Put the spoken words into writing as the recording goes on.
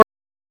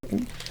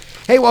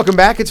Hey, welcome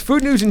back. It's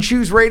Food News and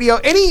Chews Radio.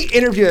 Any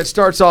interview that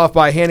starts off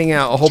by handing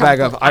out a whole bag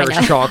of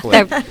Irish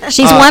chocolate.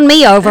 She's won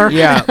me over.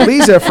 Yeah,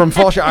 Liza from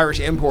Failte Irish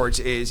Imports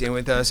is in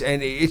with us,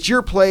 and it's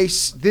your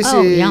place. This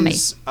is yummy.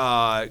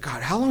 God,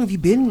 how long have you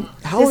been?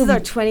 This is our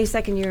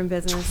 22nd year in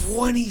business.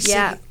 22nd.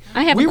 Yeah.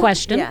 I have a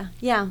question.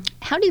 Yeah.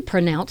 How do you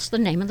pronounce the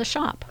name of the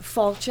shop?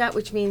 Failte,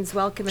 which means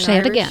welcome in Say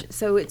Irish. it again.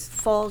 So it's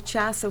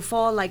Failte, so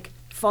fall like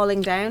falling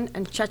down,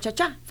 and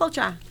cha-cha-cha,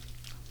 Failte.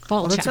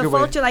 Failte. So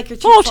Failte like your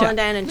cheek Failte. falling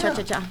down, and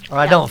cha-cha-cha. Or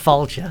I don't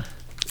fault you.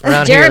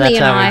 Around Jeremy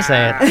here, and that's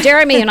how we say it.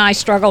 Jeremy and I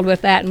struggled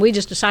with that, and we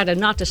just decided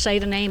not to say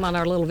the name on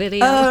our little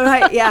video. Oh,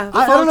 right, yeah.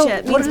 I don't know, Failte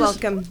what means is-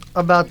 welcome.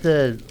 About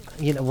the,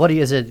 what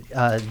is it?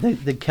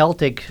 The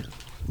Celtic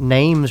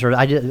names, or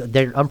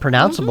they're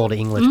unpronounceable to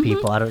English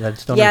people. I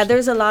just don't. Yeah, understand.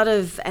 there's a lot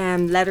of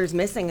letters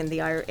missing in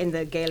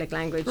the Gaelic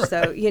language.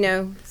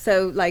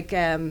 So like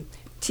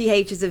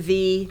TH is a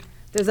V.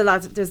 There's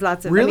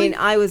lots of. Really? I mean,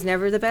 I was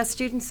never the best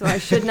student, so I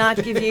should not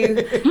give you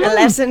a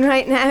lesson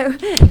right now.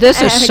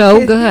 This is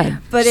so good.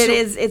 But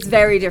it's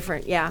very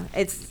different. Yeah,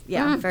 it's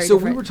very So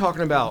different. we were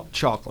talking about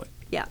chocolate.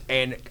 Yeah.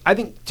 And I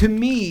think, to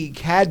me,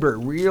 Cadbury,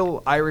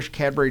 real Irish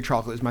Cadbury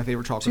chocolate is my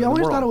favorite chocolate See, I in the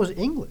always world. thought it was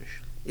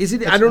English. Is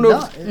it? I don't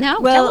know.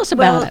 No, tell us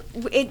about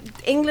it.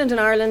 England and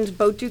Ireland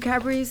both do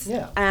Cadbury's.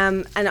 Yeah.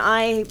 And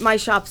my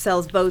shop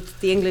sells both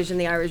the English and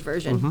the Irish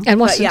version. And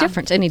what's But the yeah.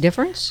 difference? Any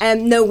difference?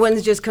 No,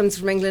 one just comes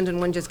from England and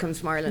one just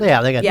comes from Ireland.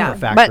 Yeah, they got different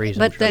factories.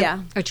 I'm sure.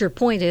 Yeah. But your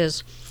point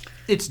is,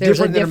 It's There's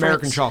a different than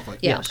American difference. chocolate.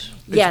 Yeah. Yes.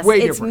 Yes, way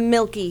it's different.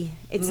 milky.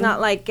 It's not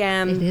like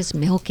it is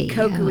milky.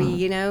 cocoa-y,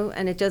 yeah.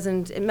 and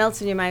it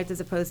melts in your mouth as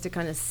opposed to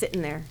kind of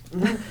sitting there.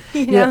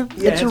 Yeah,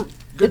 It's it's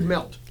good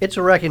melt. It's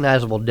a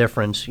recognizable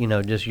difference,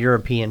 just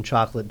European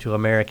chocolate to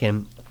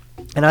American.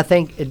 And I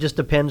think it just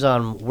depends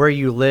on where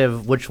you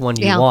live, which one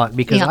you Yeah. want.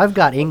 Because Yeah. I've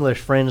got English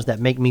friends that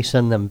make me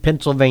send them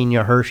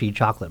Pennsylvania Hershey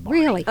chocolate bars.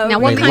 Really? Oh, now,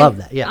 really? what They kind? love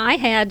that, yeah. I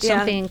had Yeah.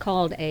 something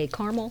called a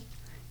caramel.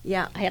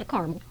 Yeah. I had a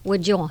caramel.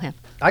 What'd you all have?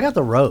 I got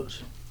the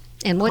rose.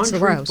 And what's the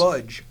Country rose?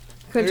 Fudge.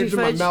 Country It's in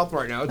my fudge? mouth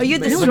right now. It's Oh, you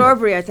had the amazing.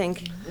 strawberry, I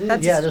think.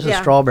 That's, Yeah, there's a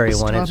strawberry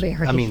one.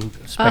 Strawberry.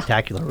 It's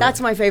spectacular.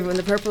 That's my favorite one.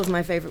 The purple is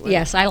my favorite one.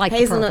 Yes, I like the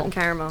hazelnut purple. and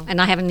caramel. And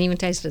I haven't even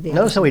tasted the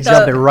Notice other. how we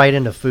jumped it right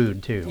into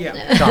food, too.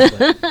 Yeah.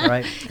 Chocolate,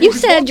 right? You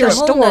said your The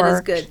whole nut is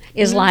store good.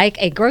 is like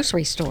a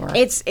grocery store.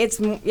 It's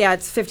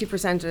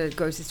 50% a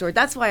grocery store.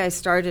 That's why I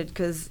started,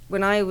 because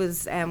when I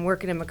was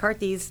working in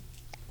McCarthy's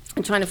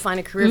and trying to find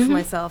a career for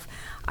myself,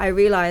 I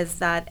realized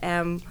that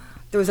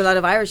there was a lot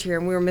of Irish here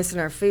and we were missing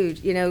our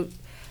food.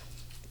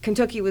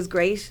 Kentucky was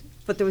great,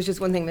 but there was just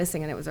one thing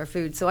missing, and it was our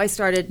food. So I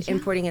started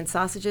importing in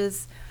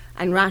sausages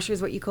and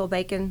rashers, what you call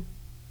bacon,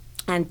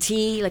 and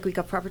tea, like we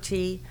got proper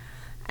tea.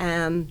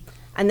 And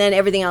then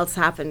everything else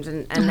happened,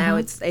 and now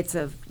it's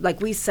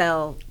we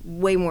sell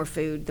way more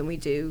food than we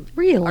do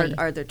Really?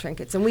 our other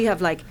trinkets. And we have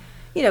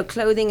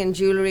clothing and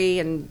jewelry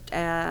and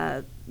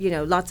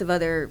lots of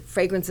other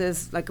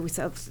fragrances, like we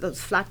sell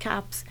those flat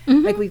caps.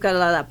 Like we've got a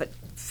lot of that, but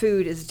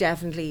food is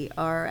definitely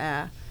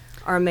our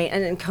main.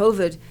 And in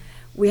COVID,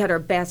 we had our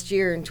best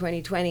year in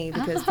 2020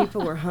 because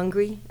people were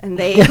hungry and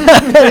they in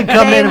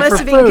must for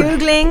have been food.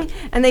 Googling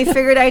and they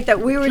figured out that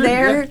we were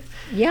there.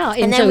 yeah,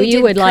 and And then so we you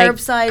did would like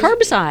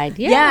curbside.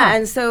 Yeah,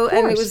 and so of and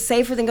it course. was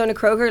safer than going to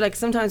Kroger. Like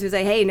sometimes we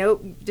say, hey,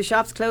 no, the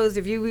shop's closed.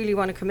 If you really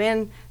want to come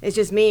in, it's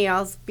just me.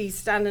 I'll be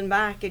standing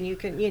back and you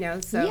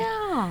can, so.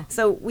 Yeah.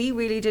 So we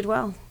really did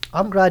well.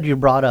 I'm glad you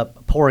brought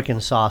up pork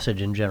and sausage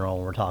in general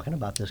when we're talking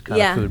about this kind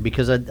Yeah. of food,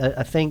 because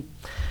I think,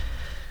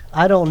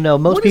 I don't know,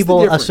 most What is the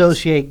people difference?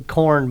 associate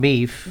corned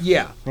beef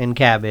Yeah. and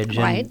cabbage.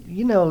 Right. And, That's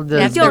We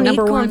their don't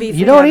number eat corned one. beef. you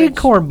and don't eat cabbage.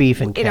 corned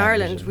beef and In cabbage.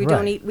 Ireland, we right.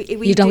 don't eat.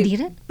 We You don't do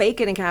eat it?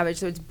 bacon and cabbage,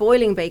 so it's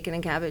boiling bacon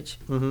and cabbage.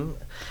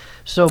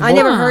 So I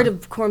never Wow. heard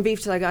of corned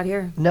beef till I got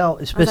here. No,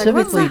 "What's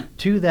specifically that?"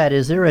 to that,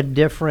 is there a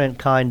different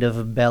kind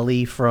of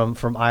belly from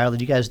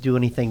Ireland? You guys do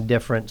anything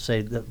different,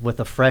 say, with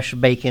the fresh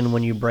bacon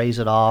when you braise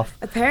it off?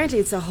 Apparently,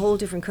 it's a whole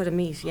different cut of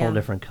meat. Yeah. Whole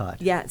different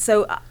cut. Yeah,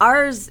 so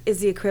ours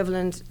is the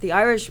equivalent, the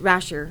Irish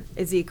rasher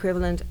is the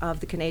equivalent of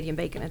the Canadian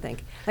bacon, I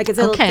think. Like it's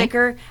a little Okay.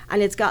 thicker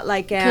and it's got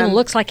like. Kind of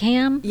looks like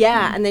ham.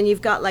 Yeah, and then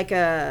you've got like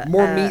a.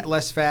 More meat,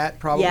 less fat,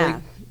 probably. Yeah.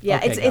 Yeah,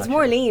 Okay, it's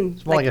more gotcha. lean.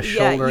 It's more like a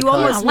shoulder you cut.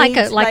 almost Yeah, like need,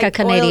 a- like a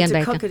Canadian oil to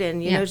bacon. cook it in.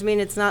 You Yeah. know what I mean?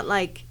 It's not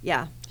like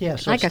Yeah,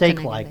 so Like a Canadian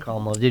steak-like bacon.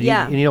 almost. Did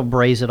Yeah. you don't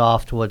braise it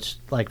off to what's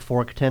like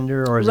fork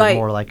tender, or is right. it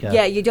more like a?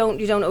 Yeah, you don't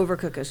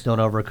overcook it. Don't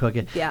overcook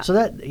it. Yeah. So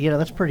that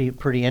that's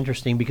pretty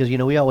interesting, because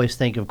we always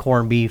think of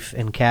corned beef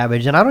and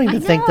cabbage, and I don't even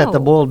think that the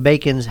know. boiled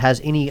bacons has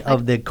any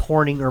of the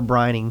corning or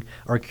brining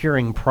or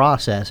curing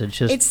process. It's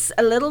just It's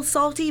a little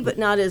salty, but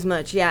not as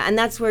much. Yeah, and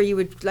that's where you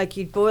would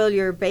you'd boil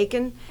your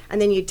bacon, and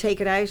then you'd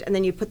take it out, and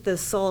then you put the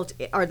salt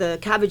or the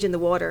cabbage in the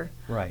water,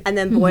 Right. and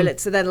then boil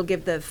it, so that'll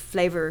give the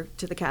flavor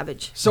to the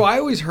cabbage. So I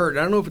always heard,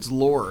 I don't know if it's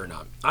lore or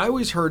not, I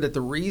always heard that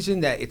the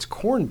reason that it's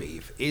corned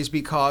beef is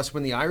because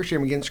when the Irish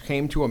immigrants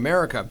came to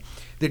America,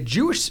 the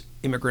Jewish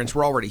immigrants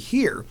were already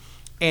here.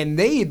 and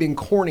they had been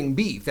corning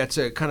beef. That's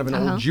a kind of an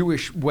old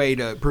Jewish way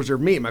to preserve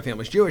meat. My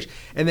family's Jewish,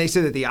 and they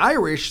said that the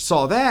Irish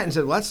saw that and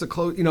said, "Well, that's the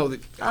close."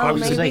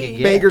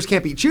 Obviously, beggars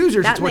can't be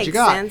choosers. It's what you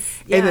got, and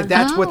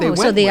that's what they went.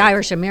 So the with.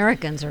 Irish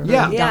Americans are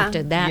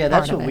adopted that. Yeah,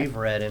 that's part what of it. we've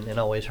read and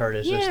always heard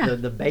is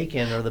just the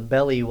bacon or the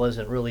belly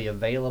wasn't really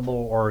available,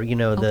 or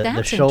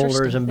the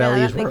shoulders and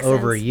bellies were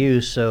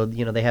overused. So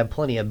they have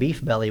plenty of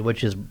beef belly,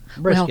 which is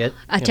brisket.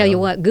 Well, I tell you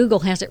what, Google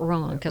has it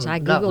wrong because I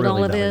Googled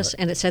all of this,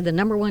 and it said the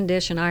number one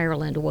dish in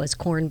Ireland was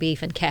corned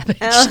beef and cabbage.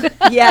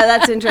 Yeah,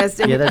 that's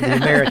interesting. Yeah, that's the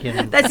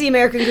American. That's the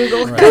American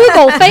Google. Right.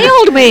 Google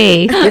failed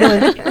me.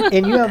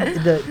 And you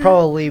have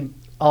probably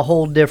a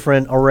whole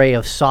different array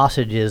of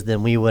sausages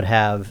than we would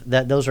have.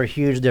 Those are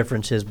huge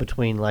differences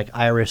between like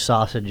Irish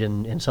sausage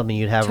and something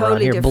you'd have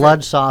around here. Different.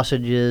 Blood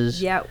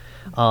sausages. Yeah.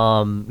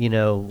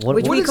 What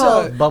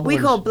we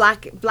call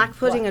black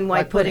pudding and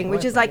white pudding,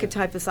 which is like a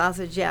type of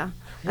sausage. Yeah.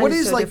 What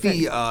is like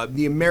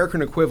the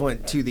American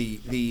equivalent to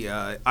the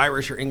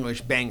Irish or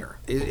English banger?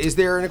 Is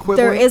there an equivalent?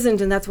 There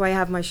isn't, and that's why I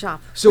have my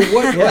shop. So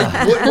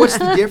what's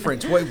the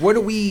difference? What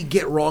do we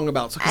get wrong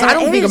about? Because I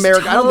don't think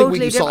America. I don't think we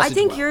do sausage. I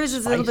think yours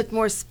is a little bit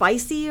more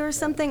spicy or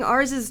something.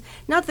 Ours is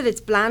not that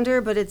it's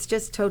blander, but it's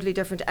just totally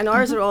different. And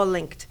ours are all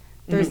linked.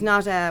 There's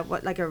not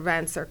like a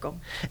round circle.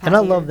 And I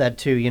love that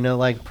too.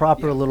 Like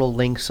proper little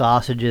link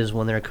sausages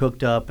when they're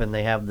cooked up and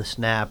they have the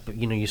snap.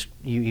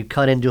 You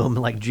cut into them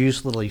like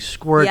juice, literally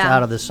squirts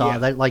out of the sauce.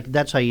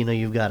 That's how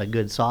you've got a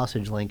good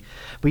sausage link.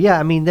 But yeah,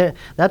 I mean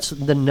that's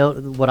the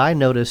note. What I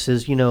notice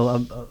is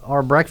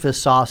our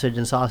breakfast sausage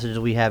and sausages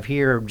we have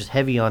here are just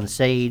heavy on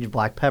sage,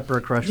 black pepper,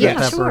 crushed red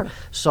pepper,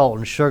 salt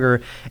and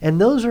sugar,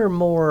 and those are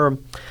more.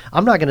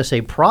 I'm not going to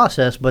say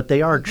processed, but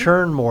they are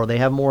churned more. They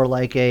have more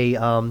like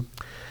a.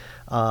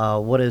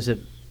 What is it?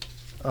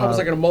 Almost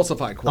like an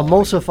emulsified quality.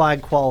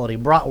 Emulsified quality,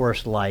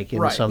 bratwurst-like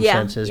in some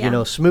senses,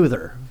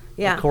 smoother.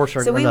 Yeah.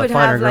 Coarser, so we would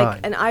finer have grind.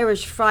 like an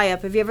Irish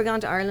fry-up. Have you ever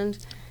gone to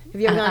Ireland? Have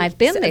you ever gone? I've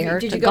been there.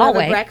 Did to you go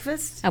Galway. have a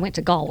breakfast? I went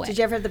to Galway. Did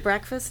you ever have the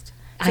breakfast?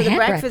 So I the had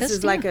breakfast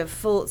is like a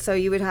full. So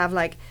you would have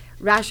like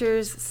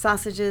rashers,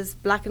 sausages,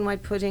 black and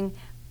white pudding,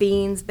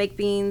 beans, baked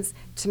beans,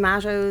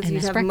 tomatoes. And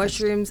You'd have breakfast.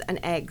 mushrooms and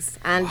eggs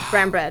and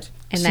brown bread.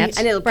 And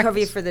it'll cover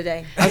you breakfast. for the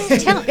day.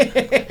 Tell,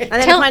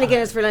 And then a pint of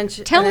Guinness for lunch.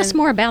 tell and us then-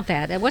 more about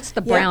that. What's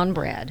the brown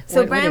bread? So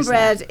What brown is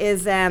bread that?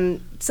 is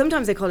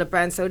sometimes they call it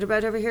brown soda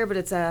bread over here, but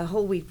it's a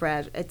whole wheat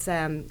bread. It's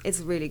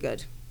really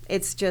good.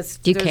 It's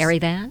just. Do you carry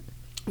that?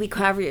 We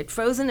carry it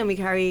frozen and we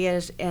carry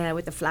it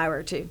with the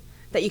flour too.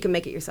 That you can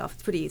make it yourself.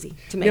 It's pretty easy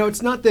to make.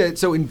 It's not that.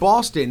 So in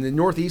Boston, the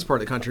northeast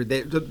part of the country,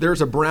 there's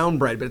a brown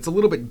bread, but it's a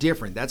little bit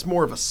different. That's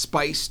more of a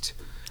spiced.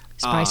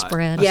 Spice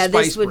bread. Yeah,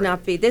 this spice would bread.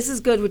 not be. This is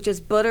good with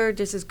just butter.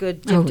 This is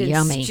good dipped in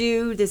yummy.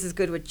 stew. This is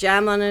good with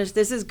jam on it.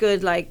 This is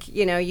good, like,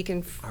 you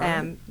can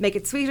make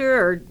it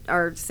sweeter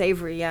or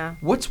savory, yeah.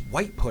 What's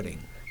white pudding?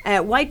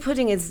 White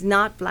pudding is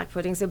not black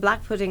pudding. So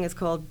black pudding is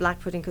called black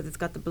pudding because it's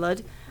got the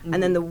blood,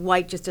 and then the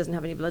white just doesn't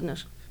have any blood in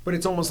it. But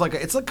it's almost like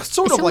it's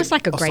almost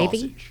like a gravy?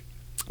 sausage.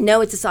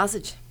 No, it's a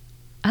sausage.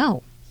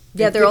 Oh,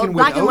 Yeah, And they're all thickened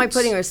with black and white oats?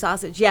 pudding or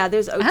sausage. Yeah,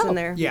 there's oats Oh. in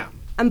there. Yeah.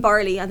 And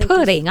barley, I think.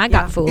 pudding. I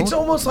got fooled. It's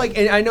almost like,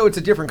 and I know it's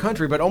a different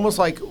country, but almost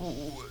like,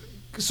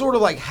 sort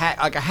of like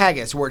like a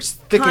haggis where it's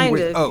thickened Kind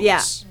with of,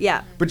 oats.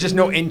 yeah. But just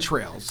no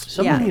entrails.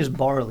 Some Yeah. use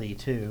barley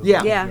too.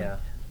 Yeah. Yeah.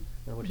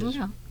 Which is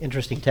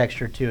interesting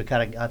texture too. It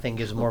kind of, I think,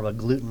 gives more of a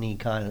gluten-y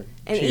kind of.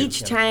 And chew,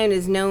 each town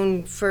is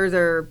known for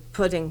their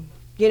pudding.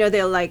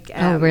 They'll like.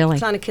 Really?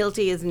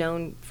 Clonakilty is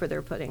known for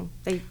their pudding.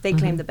 They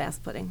claim the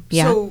best pudding.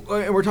 Yeah. So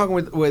and we're talking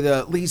with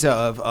Liza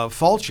of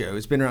Failte.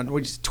 It's been around,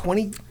 which is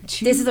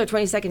 22? This is our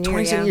 22nd year.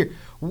 22nd year.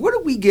 What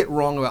do we get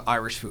wrong about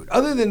Irish food?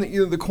 Other than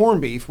the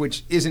corned beef,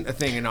 which isn't a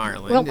thing in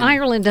Ireland. well,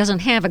 Ireland doesn't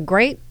have a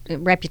great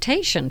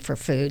reputation for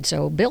food,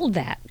 so build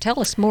that. Tell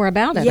us more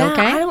about it, Yeah,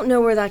 okay? I don't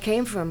know where that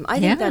came from. I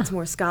Yeah. think that's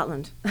more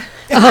Scotland.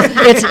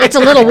 It's a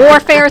little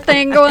warfare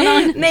thing going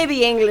on.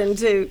 Maybe England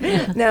too.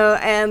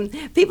 No,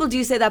 people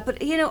do say that, but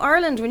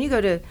Ireland. When you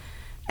go to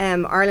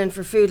Ireland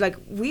for food, like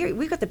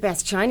we got the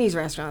best Chinese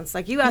restaurants.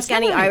 Like you ask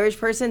any right. Irish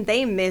person,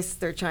 they miss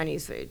their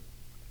Chinese food.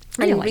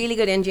 Really? And really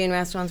good Indian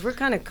restaurants. We're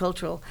kind of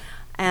cultural.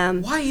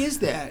 Why is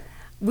that?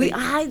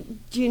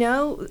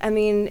 I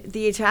mean,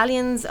 the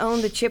Italians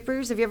own the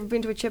chippers. Have you ever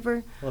been to a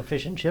chipper? Well,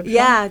 fish and chips.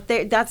 Yeah,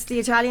 that's the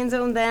Italians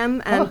own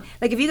them. And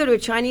like if you go to a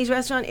Chinese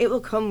restaurant, it will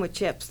come with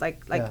chips,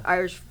 like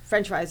Irish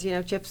French fries,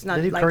 chips. Not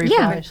They do like curry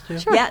fries too.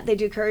 Sure. Yeah, they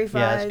do curry Yeah,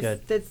 fries.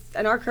 that's good.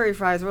 And our curry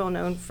fries, we're all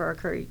known for our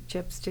curry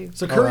chips too.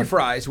 So curry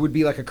fries would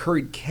be like a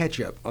curried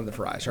ketchup on the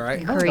fries,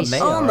 right? Curry Like a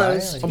mayo,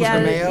 Almost, right? Almost yeah.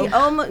 a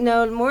mayo?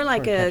 No, more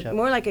like ketchup.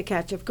 a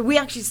ketchup. 'Cause we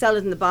actually sell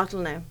it in the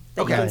bottle now.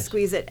 That Okay. you can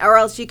squeeze it, or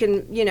else you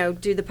can,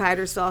 do the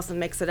powder sauce and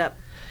mix it up.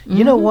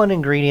 You know, one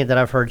ingredient that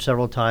I've heard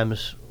several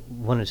times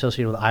when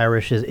associated with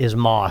Irish is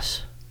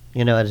moss.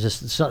 You know, it's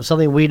just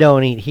something we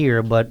don't eat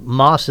here, but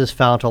moss is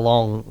found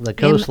along the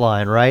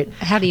coastline, right?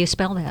 How do you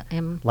spell that?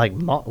 Like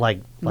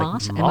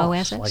moss,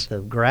 M-O-S-S? like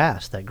the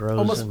grass that grows.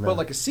 Almost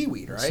like a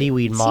seaweed, right?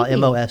 Seaweed,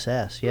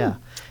 M-O-S-S, yeah.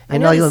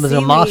 And I know there's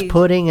a moss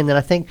pudding, and then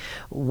I think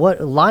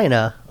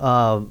Lina,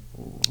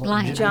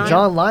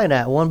 John Lina,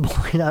 at one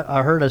point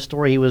I heard a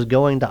story. He was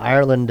going to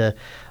Ireland to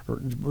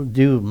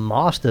do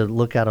moss to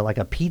look at it like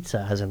a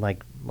pizza, as in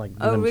like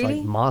doing really?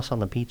 like moss on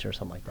the pizza or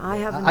something like that.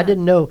 I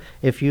didn't know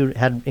if you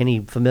had any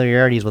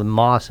familiarities with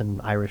moss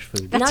and Irish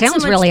food. That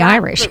sounds really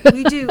Irish.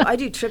 I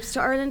do trips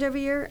to Ireland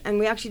every year, and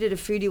we actually did a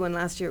foodie one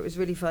last year. It was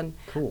really fun.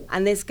 Cool.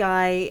 And this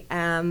guy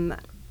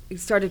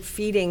started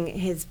feeding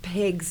his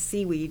pigs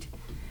seaweed,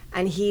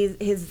 and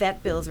his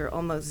vet bills are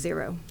almost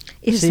zero.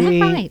 Is that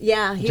right?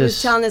 Yeah, he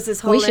was telling us this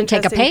whole we should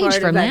take a page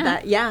from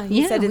that. Yeah,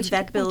 he said his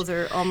vet bills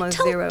are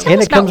almost zero.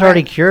 And it comes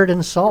already cured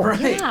in salt.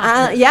 Right.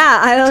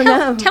 I don't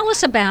know. Tell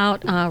us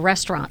about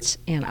restaurants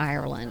in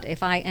Ireland.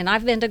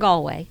 I've been to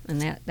Galway,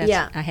 and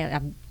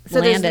I've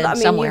landed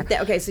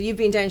somewhere. So you've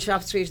been down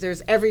Shop Street.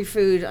 There's every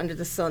food under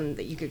the sun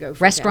that you could go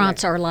for.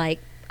 Restaurants are like,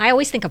 I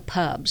always think of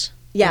pubs.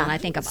 Yeah, when I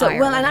think of Ireland.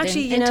 Well, and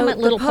actually, intimate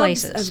little the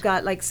pubs places. have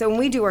got so when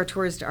we do our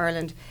tours to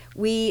Ireland,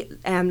 we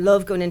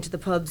love going into the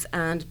pubs,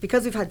 and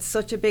because we've had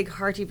such a big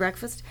hearty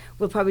breakfast,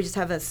 we'll probably just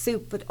have a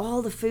soup. But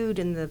all the food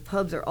in the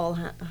pubs are all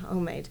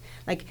homemade.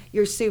 Like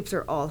your soups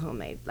are all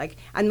homemade.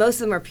 And most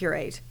of them are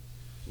pureed,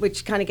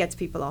 which kind of gets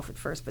people off at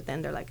first, but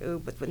then they're like, oh,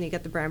 but when you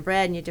get the brown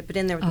bread and you dip it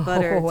in there with the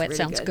butter, it's really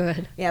sounds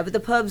good. Yeah, but the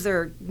pubs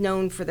are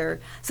known for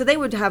so they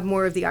would have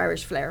more of the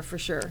Irish flair for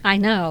sure. I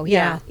know,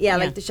 yeah.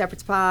 Like the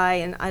shepherd's pie,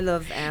 and I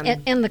love...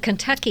 and the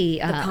Kentucky...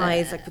 the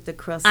pies, with the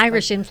crust.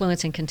 Irish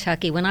influence in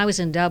Kentucky. When I was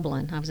in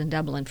Dublin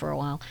for a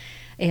while,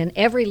 and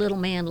every little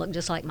man looked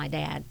just like my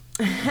dad.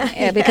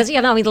 Because the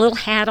little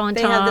hat on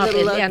top,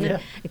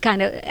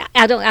 kind of.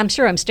 I'm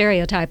sure I'm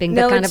stereotyping,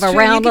 but kind of a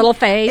round little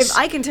face. If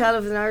I can tell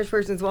if an Irish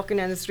person's walking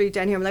down the street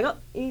down here, I'm like, oh,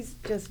 he's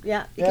just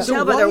You can So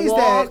tell by their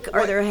walk that,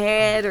 or their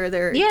head or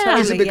their.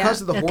 Is it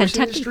because of the horse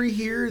industry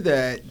here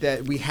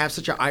that we have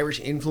such an Irish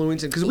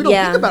influence? Because we don't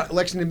think about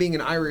Lexington being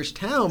an Irish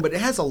town, but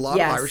it has a lot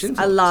of Irish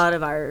influence. A lot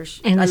of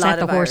Irish. And is that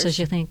the horses,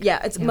 you think?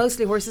 Yeah, it's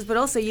mostly horses, but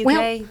also UK.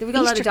 Well, we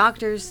got a lot of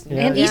doctors.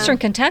 In Eastern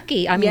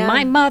Kentucky,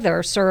 my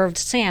mother served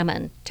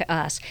salmon to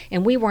us,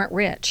 and we weren't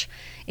rich.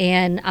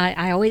 And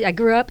I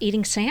grew up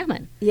eating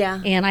salmon.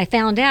 Yeah. And I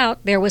found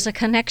out there was a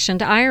connection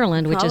to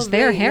Ireland, which is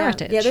their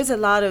heritage. Yeah, there's a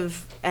lot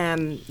of, we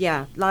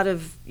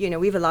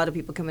have a lot of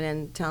people coming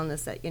in telling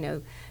us that,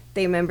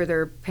 they remember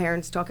their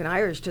parents talking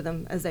Irish to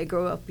them as they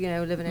grow up,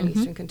 living in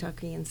Eastern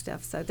Kentucky and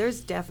stuff. So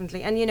there's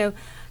definitely, and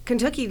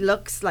Kentucky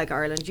looks like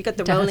Ireland. You got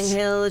the rolling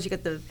hills, you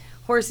got the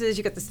horses,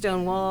 you got the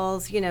stone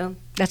walls,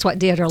 That's what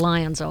Deirdre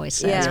Lyons always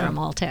says from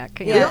Alltech.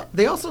 Yeah.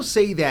 They also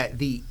say that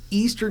the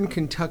Eastern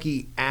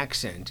Kentucky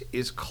accent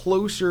is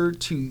closer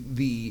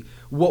to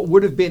what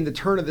would have been the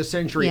turn of the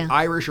century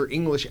Irish or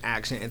English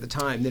accent at the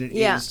time than it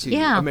is to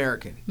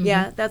American. Mm-hmm.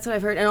 Yeah, that's what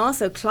I've heard. And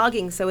also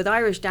clogging. So with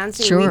Irish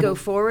dancing, we go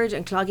forward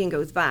and clogging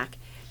goes back.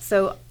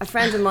 So a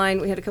friend of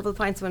mine, we had a couple of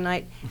pints one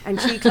night, and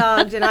she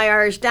clogged and I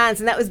Irish danced,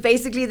 and that was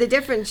basically the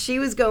difference. She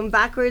was going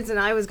backwards and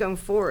I was going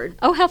forward.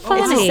 Oh, how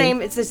funny!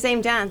 It's the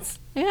same dance.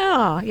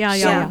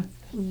 Yeah.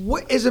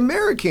 What, as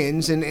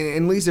Americans,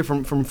 and Liza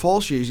from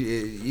Failte,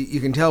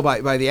 you can tell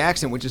by the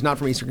accent, which is not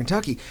from Eastern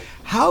Kentucky,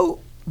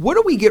 what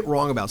do we get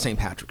wrong about St.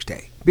 Patrick's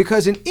Day?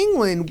 Because in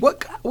England, what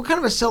kind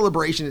of a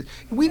celebration is?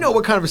 We know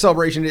what kind of a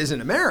celebration it is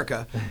in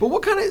America, but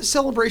what kind of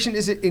celebration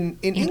is it in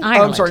England?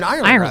 Ireland. In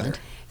Ireland.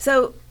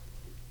 So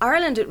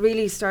Ireland, it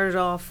really started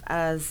off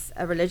as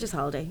a religious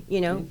holiday.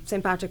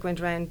 St. Patrick went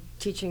around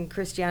teaching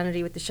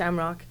Christianity with the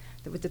shamrock,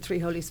 with the three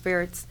Holy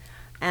Spirits,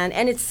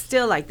 and it's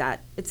still like that.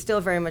 It's still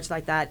very much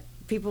like that.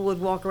 People would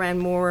walk around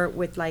more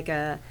with like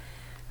a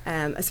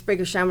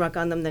sprig of shamrock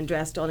on them than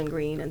dressed all in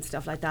green and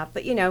stuff like that.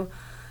 But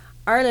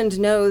Ireland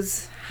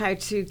knows how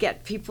to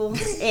get people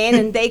in,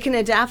 and they can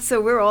adapt.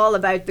 So we're all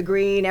about the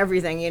green,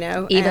 everything,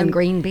 Even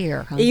green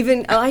beer. Huh?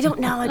 I don't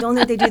know. I don't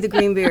think they do the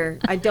green beer.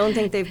 I don't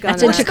think they've gone.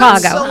 That's in Chicago.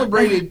 It's not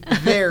celebrated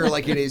there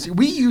like it is.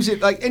 We use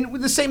it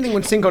and the same thing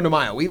with Cinco de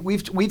Mayo.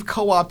 We've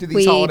co-opted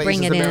these holidays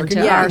bring as it American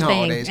into our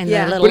holidays. Thing,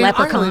 and the little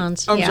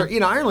leprechauns.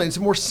 In Ireland, it's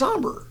more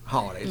somber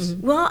holidays.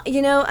 Mm-hmm.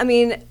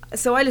 Well,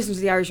 so I listen to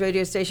the Irish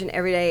radio station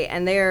every day,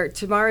 and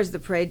tomorrow's the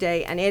parade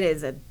day, and it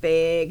is a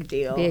big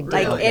deal.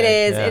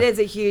 It is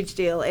a huge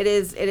deal. It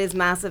is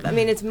massive.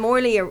 It's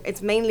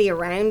mainly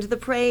around the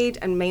parade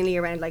and mainly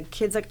around like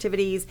kids'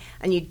 activities,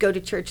 and you'd go to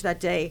church that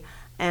day.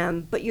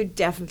 But you're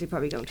definitely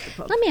probably going to the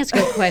pub. Let me ask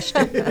you a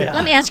question.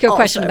 Let me ask you a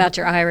question about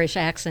your Irish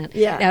accent.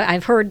 Yeah.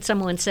 I've heard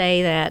someone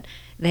say that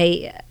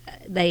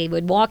they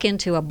would walk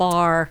into a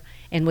bar,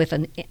 and with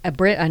an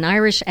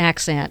Irish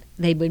accent,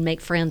 they would make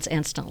friends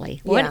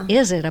instantly. What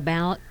is it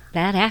about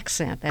that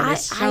accent that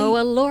is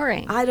so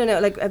alluring? I don't know.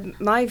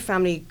 Like my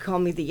family call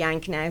me the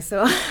Yank now,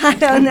 so I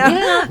don't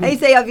know. They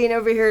say I've been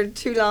over here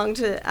too long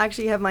to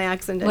actually have my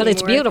accent anymore. Well,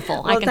 it's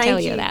beautiful. I can tell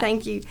you that.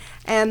 Thank you.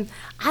 I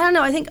don't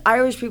know. I think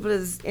Irish people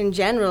in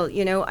general,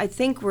 I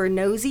think we're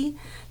nosy.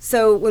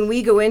 So when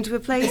we go into a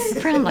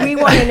place, Friendly. we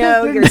want to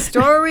know your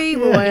story.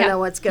 We want to know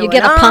what's going on.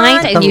 You get a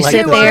pint and you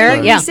sit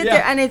there. You sit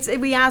there,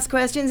 and we ask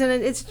questions, and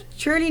it's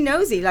truly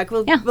nosy. Like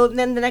we'll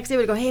then the next day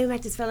we'll go, hey, we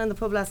met this fella in the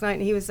pub last night,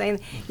 and he was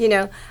saying,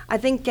 I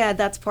think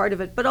that's part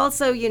of it. But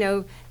also,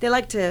 they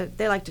like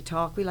to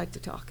talk. We like to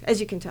talk, as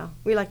you can tell.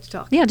 We like to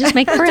talk. Yeah, just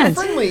make friends.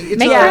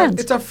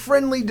 It's a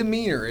friendly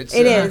demeanor.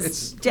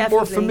 It's definitely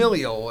more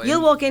familial.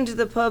 You'll walk into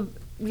the pub,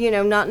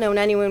 not knowing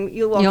anyone.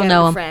 You'll walk out with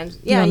a friend.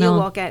 Yeah, you'll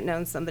walk out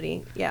knowing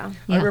somebody. Yeah.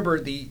 I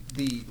remember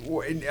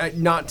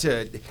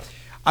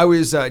I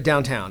was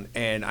downtown,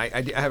 and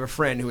I have a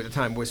friend who at the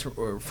time was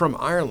from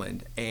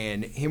Ireland,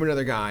 and him and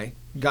another guy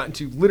got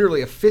into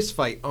literally a fist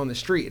fight on the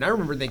street. And I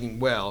remember thinking,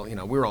 well, we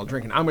were all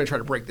drinking. I'm going to try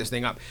to break this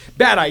thing up.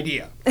 Bad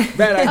idea.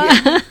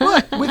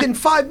 But within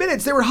 5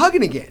 minutes, they were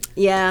hugging again.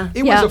 Yeah.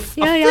 It was a fist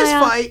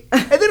fight,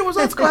 and then it was,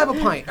 let's go have a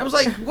pint. I was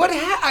like, what?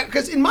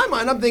 Because in my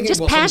mind, I'm thinking,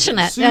 just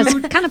passionate. That's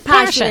kind of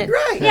passionate.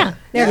 Right. Yeah.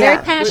 They're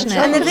very passionate.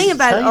 And the thing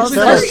about it was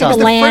the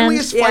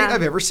friendliest fight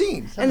I've ever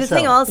seen. And the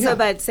thing also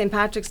about St.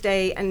 Patrick's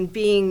Day and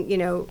being,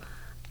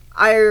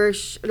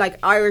 Irish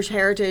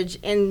heritage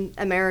in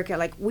America,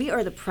 like we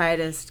are the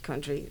proudest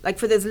country. Like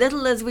for as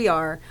little as we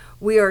are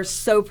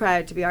so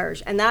proud to be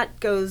Irish, and that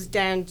goes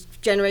down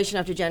generation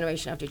after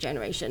generation after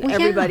generation. Well,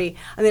 everybody,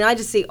 I mean, I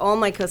just see all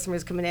my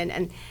customers coming in,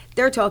 and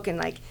they're talking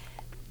like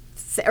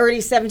early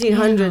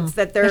 1700s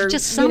that they're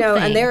just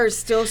and they're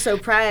still so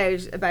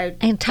proud about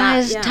and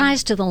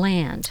ties to the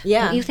land.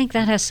 Yeah. Don't you think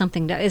that has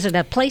something to? Is it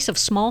a place of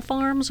small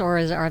farms, or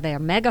are there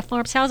mega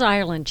farms? How's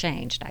Ireland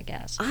changed? I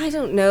guess I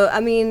don't know. I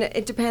mean,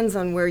 it depends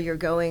on where you're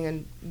going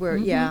and where.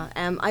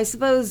 I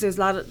suppose there's a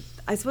lot of.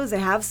 I suppose they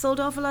have sold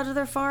off a lot of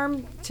their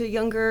farm to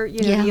younger,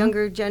 the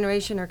younger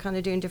generation are kind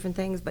of doing different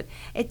things, but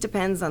it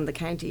depends on the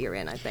county you're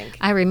in, I think.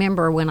 I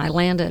remember when I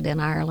landed in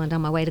Ireland on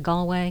my way to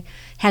Galway,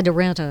 had to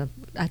rent a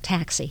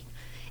taxi.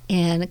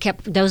 And it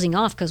kept dozing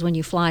off because when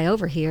you fly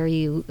over here,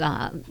 you're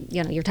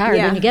tired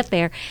when you get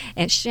there.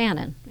 And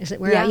Shannon, is it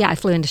where? Yeah, I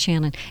flew into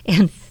Shannon,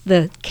 and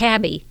the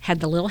cabbie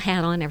had the little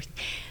hat on and everything,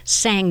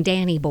 sang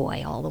Danny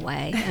Boy all the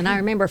way. And I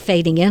remember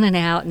fading in and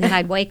out, and then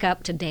I'd wake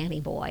up to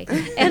Danny Boy,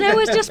 and it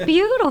was just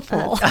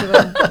beautiful.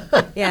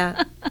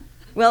 Yeah.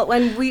 Well,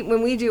 when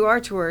we do our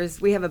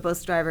tours, we have a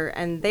bus driver,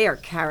 and they are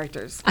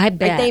characters. I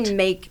bet. Like they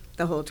make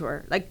the whole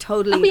tour, like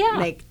totally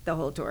make the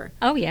whole tour.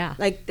 Oh yeah.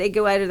 Like they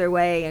go out of their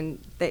way,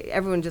 and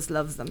everyone just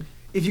loves them.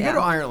 If you go to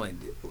Ireland,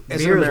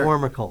 beer is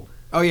warm or cold?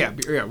 Oh yeah,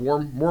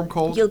 warm,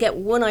 cold. You'll get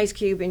one ice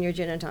cube in your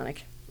gin and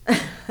tonic.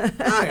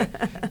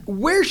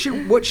 What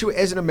should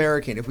as an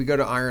American, if we go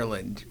to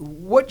Ireland,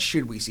 what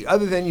should we see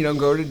other than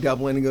go to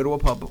Dublin and go to a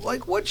pub?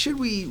 Like, what should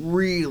we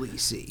really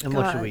see? And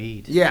what should we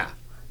eat? Yeah.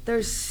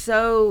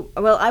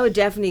 I would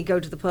definitely go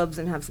to the pubs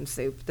and have some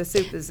soup. The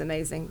soup is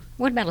amazing.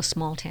 What about a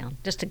small town,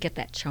 just to get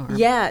that charm?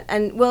 Yeah,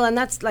 and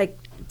that's like,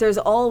 there's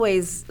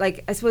always,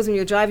 like, I suppose when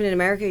you're driving in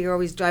America, you're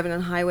always driving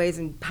on highways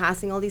and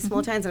passing all these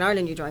small towns. In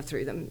Ireland, you drive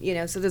through them,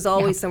 so there's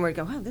always somewhere to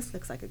go, wow, this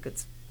looks like a good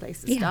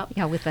place to stop.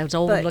 Yeah, with those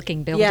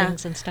old-looking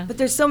buildings and stuff. But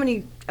there's so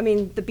many,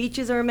 the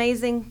beaches are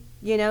amazing.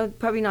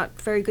 Probably not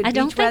very good beach weather.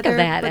 I don't think of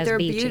that but as they're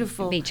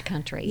beautiful. Beach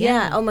country.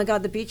 Yeah. Oh my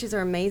God, the beaches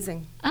are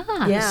amazing.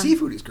 Ah. Yeah. The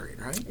seafood is great,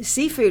 right?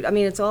 Seafood.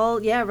 It's all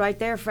right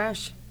there,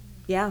 fresh.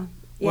 Yeah.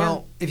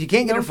 Well, if you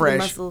can't get it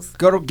fresh,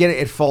 go to get it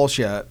at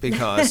Failte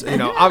because,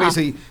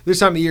 obviously this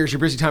time of the year is your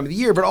busy time of the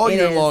year, but all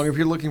year long, if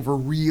you're looking for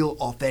real,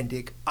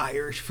 authentic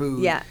Irish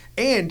food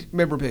and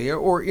memorabilia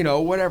or,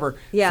 whatever,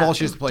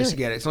 Failte is the place to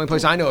get it. It's the only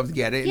place I know of to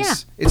get it.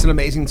 It's an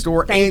amazing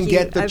store.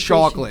 Get the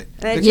chocolate.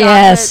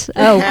 Yes.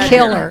 Oh,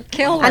 killer.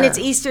 And it's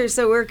Easter,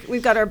 so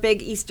we've got our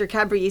big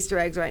Cadbury Easter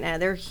eggs right now.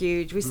 They're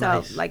huge. We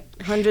sell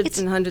like hundreds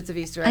and hundreds of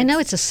Easter eggs. I know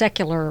it's a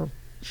secular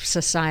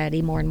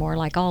society more and more,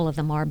 like all of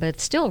them are, but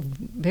it's still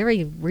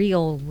very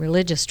real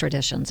religious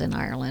traditions in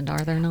Ireland, are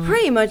there not?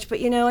 Pretty much, but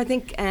I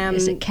think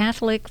is it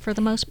Catholic for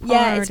the most part?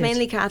 Yeah, it's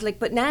mainly Catholic,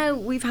 but now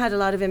we've had a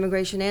lot of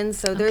immigration in,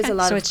 so there's a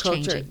lot of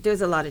culture. Changing.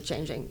 There's a lot of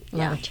changing.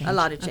 A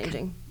lot of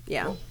changing. Okay.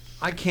 Yeah. Well,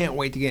 I can't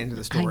wait to get into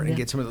the store and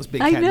get some of those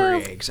big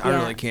Cadbury eggs. I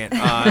really can't.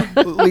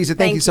 Liza,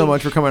 thank you so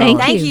much for coming on.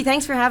 Thank you.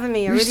 Thanks for having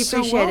me. I really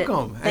appreciate it. You're so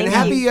welcome. And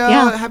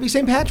happy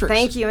St. Patrick's.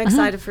 Thank you. I'm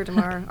excited for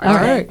tomorrow. All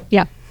right.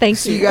 Yeah. Thanks.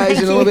 See you guys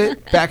in a little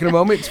bit. Back in a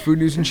moment. It's Food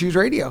News and Chews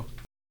Radio.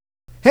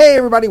 Hey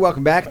everybody,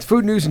 welcome back to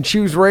Food News and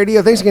Chews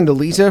Radio. Thanks again to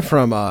Liza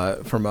from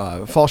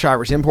Failte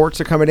Irish Imports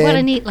for coming in. What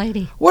a neat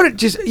lady.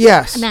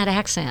 Yes. And that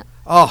accent.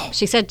 Oh.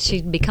 She said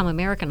she'd become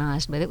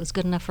Americanized, but it was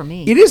good enough for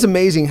me. It is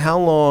amazing how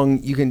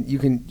long you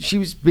can.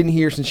 She's been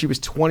here since she was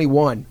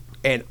 21,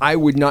 and I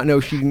would not know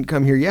she didn't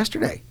come here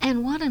yesterday.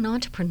 And what an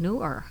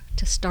entrepreneur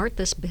to start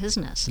this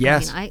business.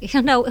 Yes.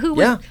 Who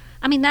would?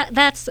 I mean,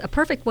 that's a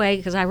perfect way,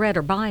 because I read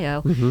her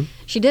bio. Mm-hmm.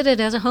 She did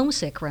it as a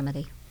homesick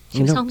remedy.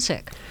 She was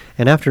homesick.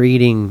 And after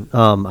eating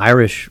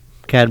Irish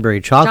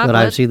Cadbury chocolate,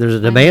 I see there's a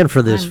demand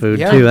for this food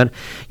too. And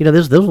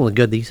this one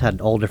good. These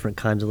had all different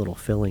kinds of little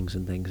fillings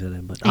and things in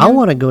it. But I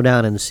want to go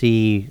down and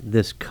see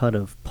this cut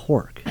of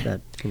pork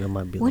that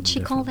might be. What'd she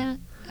call that?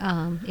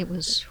 It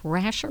was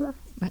rasher.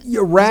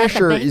 Yeah,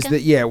 rasher is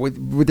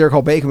what they're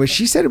called bacon. But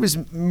she said it was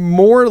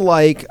more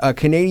like a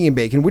Canadian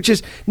bacon, which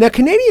is now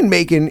Canadian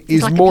bacon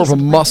is like more of a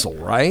muscle,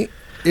 right?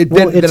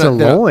 It's a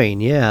loin,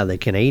 the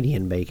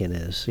Canadian bacon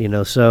is,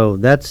 so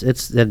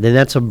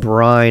that's a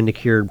brine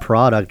cured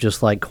product,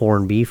 just like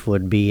corned beef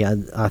would be.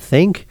 I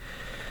think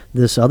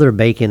this other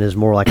bacon is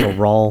more like a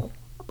raw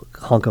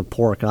hunk of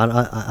pork.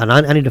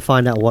 I need to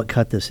find out what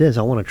cut this is.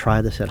 I want to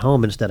try this at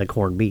home instead of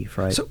corned beef,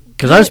 right?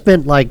 Because I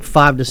spent like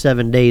 5 to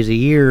 7 days a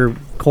year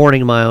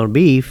corning my own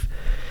beef.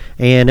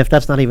 And if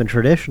that's not even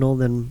traditional,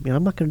 then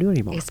I'm not going to do it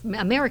anymore. It's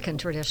American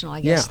traditional,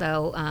 I guess,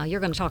 though. You're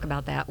going to talk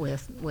about that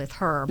with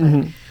her,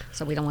 but,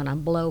 so we don't want to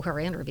blow her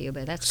interview,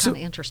 but that's kind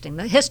of interesting.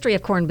 The history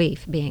of corned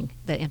beef being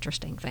the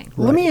interesting thing.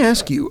 Let me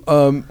ask you,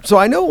 so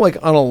I know like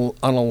on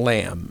a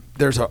lamb,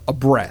 there's a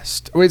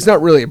breast. Well, it's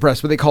not really a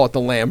breast, but they call it the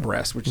lamb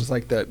breast, which is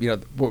like the,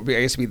 what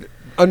I guess would be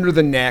under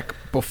the neck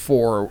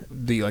before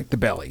the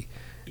belly.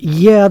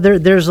 Yeah,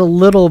 there's a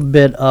little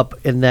bit up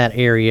in that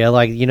area,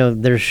 like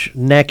there's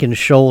neck and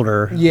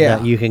shoulder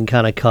that you can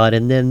kind of cut,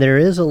 and then there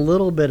is a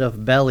little bit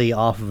of belly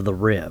off of the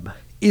rib.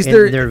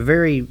 They're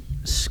very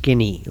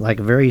skinny, like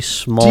very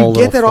small. Do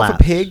you get that flaps. Off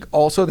a pig?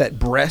 Also, that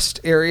breast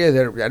area.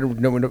 That I don't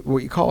know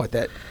what you call it.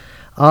 That.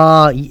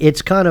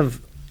 It's kind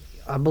of.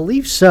 I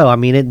believe so. I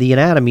mean, the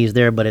anatomy is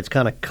there, but it's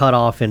kind of cut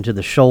off into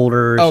the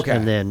shoulders,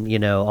 and then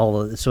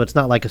so it's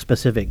not like a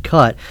specific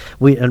cut.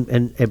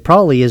 And it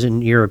probably is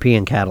in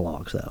European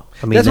catalogs, though.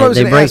 I mean,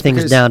 they break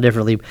things down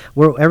differently.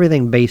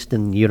 Everything based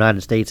in the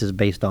United States is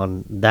based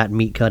on that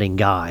meat cutting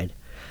guide.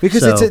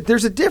 Because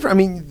there's a different. I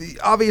mean,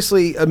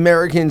 obviously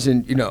Americans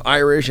and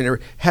Irish and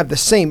have the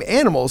same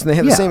animals and they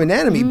have the same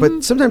anatomy,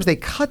 but sometimes they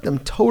cut them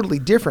totally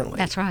differently.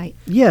 That's right.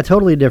 Yeah,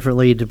 totally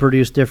differently to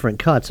produce different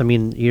cuts. I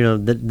mean,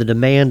 the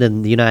demand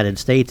in the United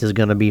States is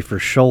going to be for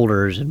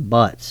shoulders and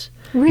butts,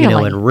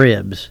 and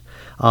ribs.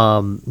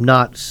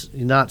 Not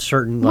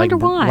certain like a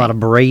lot of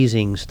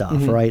braising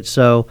stuff, right?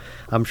 So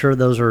I'm sure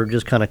those are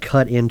just kind of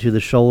cut into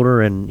the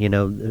shoulder and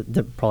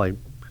they're probably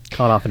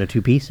cut off into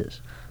 2 pieces.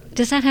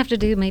 Does that have to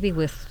do maybe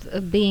with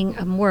being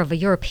more of a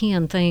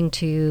European thing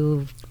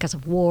because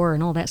of war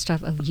and all that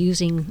stuff, of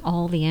using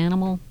all the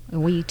animal?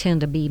 We tend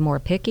to be more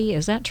picky.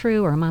 Is that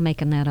true, or am I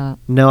making that up?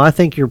 No, I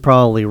think you're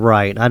probably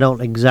right. I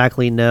don't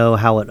exactly know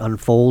how it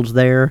unfolds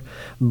there,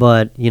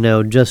 but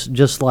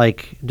just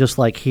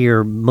like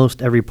here,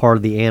 most every part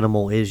of the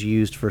animal is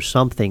used for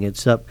something.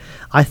 Except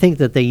I think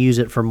that they use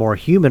it for more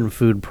human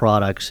food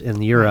products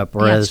in Europe,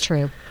 whereas that's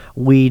true.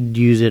 We'd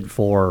use it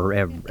for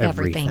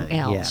everything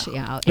else.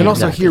 Yeah. And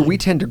also here, we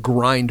tend to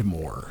grind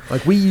more.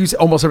 Like we use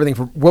almost everything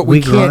for what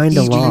we can't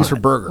eat to use for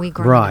burger.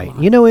 Right.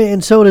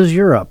 And so does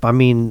Europe. I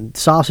mean,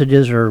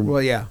 sausages are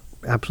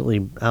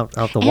absolutely out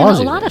the wazoo. And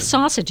a lot of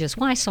sausages.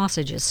 Why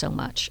sausages so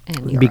much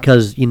in Europe?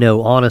 Because,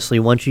 honestly,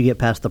 once you get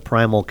past the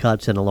primal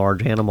cuts in a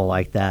large animal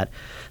like that,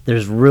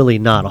 there's really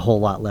not a whole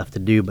lot left to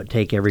do but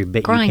take every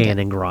bit you can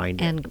and grind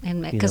it.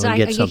 And because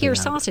you hear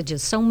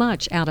sausages so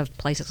much out of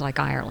places like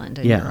Ireland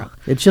and Europe.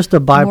 It's just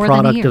a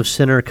byproduct of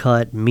center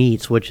cut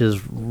meats, which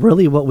is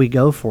really what we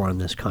go for in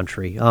this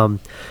country. And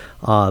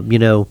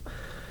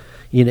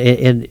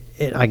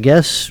I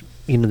guess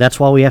that's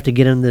why we have to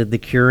get into the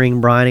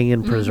curing, brining,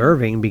 and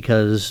preserving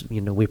because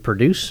we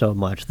produce so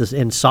much.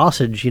 In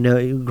sausage,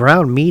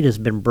 ground meat has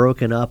been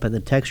broken up and the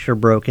texture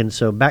broken,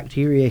 so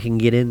bacteria can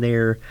get in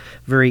there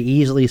very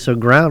easily. So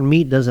ground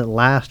meat doesn't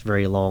last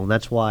very long.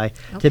 That's why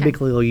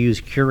typically we'll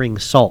use curing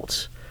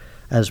salts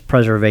as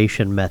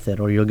preservation method,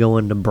 or you'll go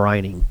into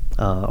brining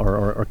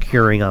or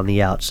curing on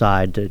the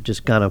outside to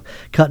just kind of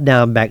cut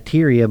down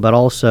bacteria, but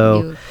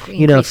also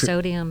you increase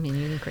sodium and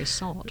you increase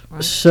salt.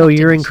 Right? So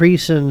you're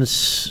increasing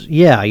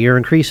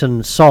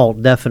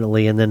salt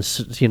definitely, and then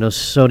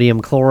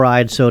sodium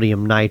chloride,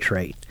 sodium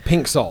nitrate.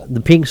 Pink salt.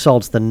 The pink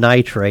salt's the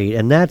nitrate,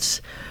 and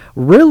that's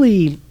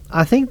really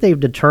I think they've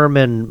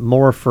determined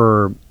more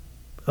for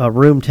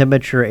room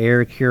temperature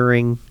air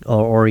curing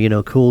or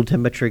cool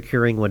temperature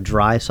curing with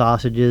dry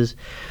sausages.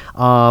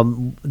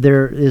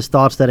 There is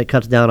thoughts that it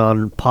cuts down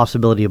on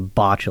possibility of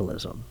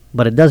botulism,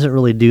 but it doesn't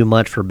really do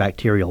much for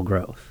bacterial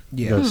growth.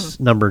 The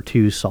number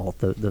 2 salt,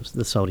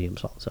 the sodium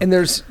salt. So. And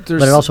there's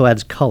but it also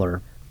adds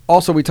color.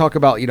 Also, we talk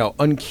about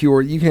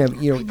uncured. You can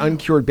have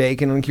uncured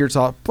bacon, uncured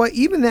salt, but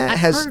even that I've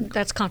has heard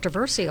that's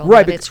controversial.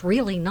 Right, but it's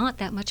really not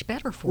that much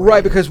better for you.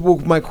 Right, because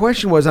my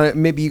question was,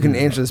 maybe you can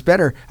answer this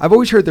better. I've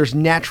always heard there's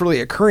naturally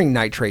occurring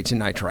nitrates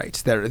and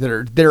nitrites that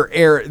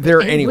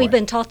are anyway. We've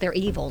been taught they're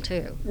evil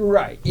too.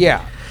 Right.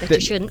 Yeah. That you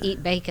shouldn't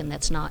eat bacon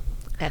that's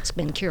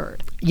been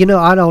cured.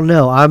 I don't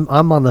know.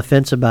 I'm on the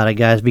fence about it,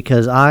 guys,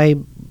 because I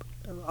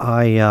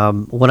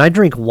when I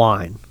drink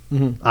wine.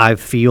 Mm-hmm. I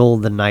feel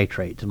the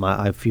nitrates.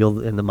 I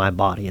feel in my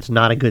body. It's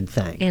not a good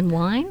thing. In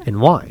wine?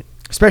 In wine.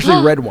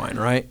 Especially red wine,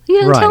 right?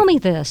 You didn't tell me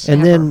this.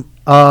 And then,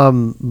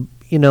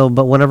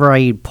 but whenever I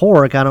eat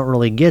pork, I don't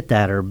really get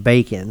that, or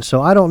bacon.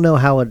 So I don't know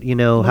how it,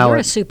 You're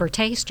a super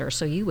taster,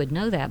 so you would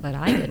know that, but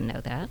I didn't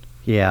know that.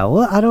 Yeah,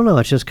 well, I don't know.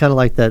 It's just kind of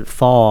like that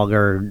fog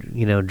or,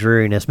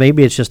 dreariness.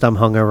 Maybe it's just I'm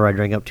hungover, I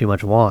drink up too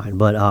much wine.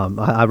 But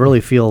I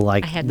really feel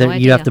like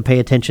you have to pay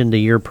attention to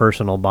your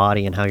personal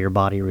body and how your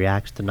body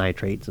reacts to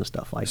nitrates and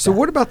stuff like that. So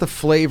what about the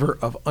flavor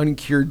of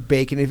uncured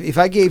bacon? If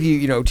I gave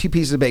you, 2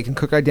 pieces of bacon,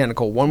 cooked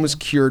identical, one was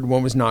cured,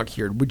 one was not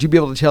cured, would you be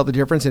able to tell the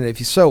difference? And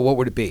if so, what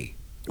would it be?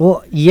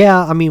 Well,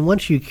 yeah, I mean,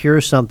 once you cure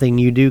something,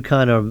 you do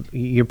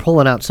you're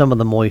pulling out some of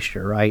the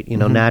moisture, right?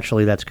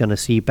 Naturally that's going to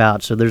seep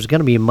out. So there's going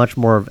to be much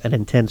more of an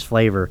intense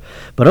flavor.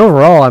 But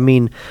overall, I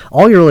mean,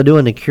 all you're really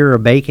doing to cure a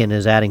bacon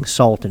is adding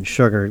salt and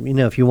sugar.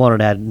 If you wanted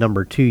to add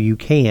number 2, you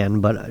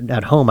can, but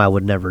at home I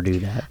would never do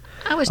that.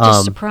 I was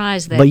just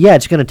surprised that. But yeah,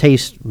 it's going to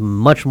taste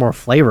much more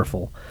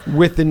flavorful.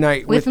 With the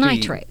nitrates. With the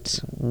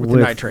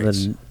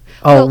nitrates.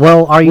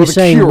 Well, are you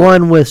saying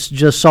one with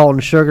just salt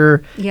and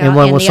sugar and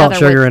one with salt,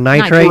 sugar, and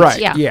nitrates?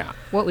 Right, yeah.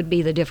 What would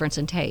be the difference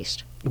in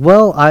taste?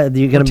 Well,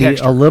 you're going to be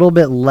a little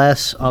bit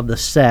less of the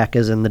sec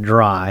as in the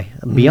dry.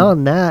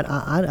 Beyond that,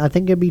 I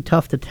think it'd be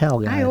tough to tell,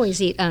 guys. I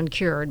always eat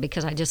uncured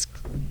because I just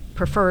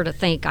prefer to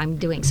think I'm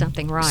doing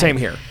something right. Same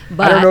here.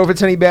 But I don't know if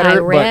it's any better. I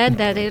read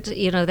that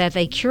that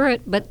they cure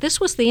it, but this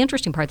was the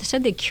interesting part. They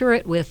said they cure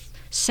it with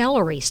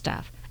celery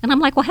stuff. And I'm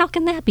like, well, how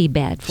can that be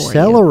bad for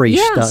celery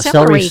you? Stuff.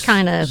 Celery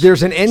kind of.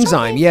 There's an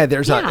enzyme. Yeah,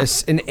 there's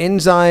an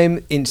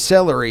enzyme in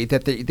elery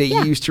that they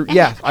use to.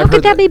 Yeah, how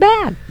could that be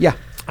bad? Yeah,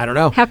 I don't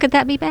know. How could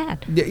that be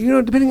bad?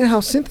 Depending on how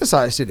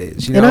synthesized it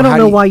is. And I don't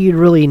know why you'd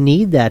really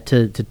need that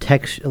to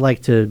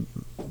tenderize.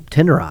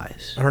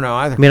 I don't know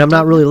either. I mean, I'm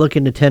not really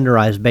looking to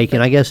tenderize bacon.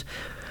 I guess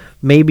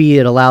maybe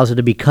it allows it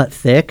to be cut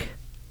thick.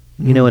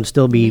 And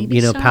still be,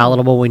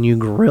 palatable when you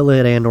grill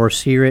it and or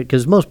sear it.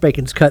 Because most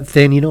bacon's cut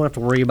thin. You don't have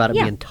to worry about it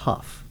being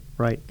tough,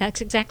 right?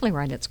 That's exactly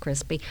right. It's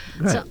crispy.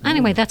 Right. So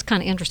anyway, that's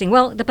kind of interesting.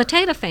 Well, the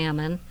potato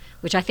famine,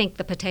 which I think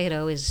the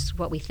potato is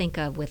what we think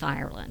of with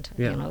Ireland.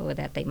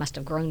 That they must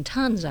have grown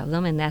tons of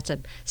them, and that's a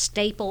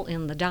staple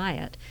in the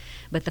diet.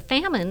 But the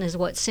famine is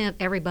what sent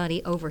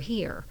everybody over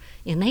here.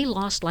 And they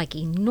lost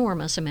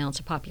enormous amounts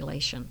of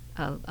population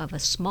of a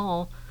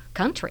small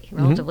country,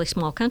 relatively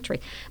small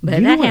country. But do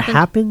you know what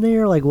happened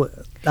there?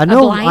 I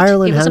know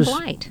Ireland has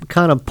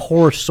kind of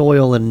poor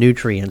soil and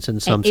nutrients in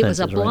some senses. It was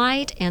a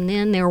blight, and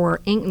then there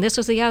were. This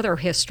was the other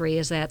history: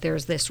 is that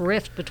there's this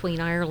rift between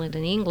Ireland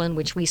and England,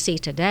 which we see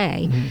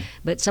today.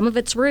 But some of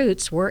its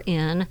roots were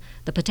in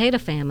the potato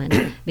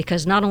famine,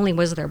 because not only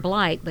was there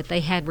blight, but they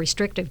had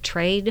restrictive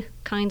trade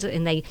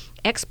and they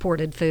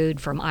exported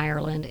food from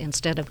Ireland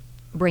instead of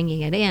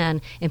bringing it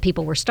in, and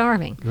people were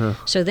starving.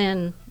 So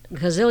then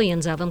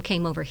gazillions of them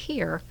came over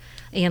here,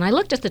 and I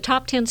looked at the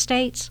top 10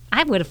 states.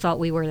 I would have thought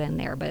we were in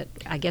there, but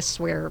I guess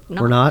we're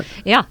not. We're not?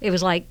 Yeah, it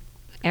was like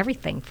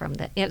everything from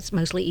it's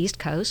mostly East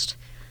Coast.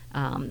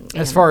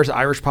 As far as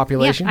Irish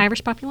population? Yeah,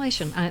 Irish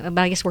population. But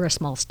I guess we're a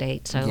small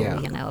state, so,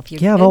 if you...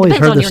 Yeah, I've always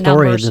heard the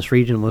story of this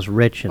region was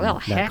rich in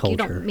that culture. You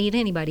don't meet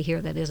anybody here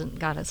that isn't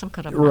got some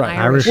kind of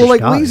Irish. Well,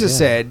 like Liza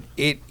said,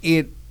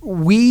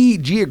 we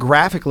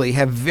geographically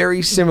have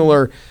very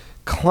similar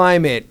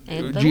climate,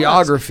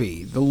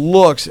 geography, the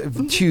looks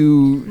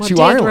to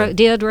Ireland.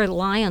 Deirdre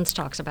Lyons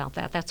talks about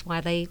that. That's why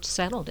they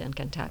settled in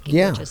Kentucky,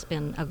 which has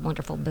been a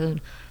wonderful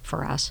boon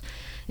for us.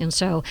 And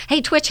so,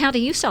 hey, Twitch, how do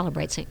you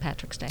celebrate St.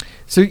 Patrick's Day?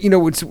 So,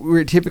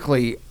 we're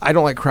typically, I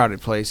don't like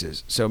crowded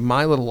places. So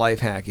my little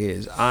life hack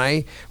is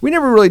we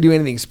never really do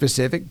anything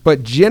specific,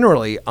 but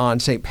generally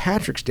on St.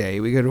 Patrick's Day,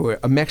 we go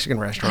to a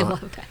Mexican restaurant. I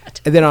love that.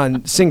 And then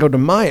on Cinco de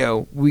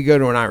Mayo, we go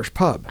to an Irish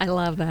pub. I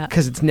love that.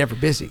 Because it's never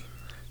busy.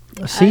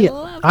 See,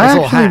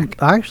 I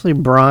actually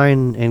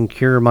brine and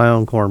cure my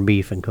own corned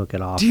beef and cook it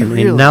off. Do you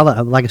really? And now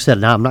that, like I said,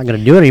 now I'm not going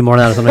to do it anymore.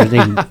 Now it's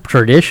something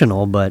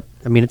traditional, but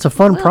I mean, it's a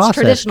fun process, it's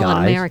traditional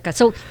guys. In America.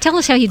 So tell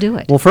us how you do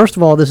it. Well, first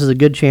of all, this is a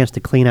good chance to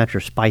clean out your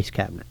spice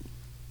cabinet.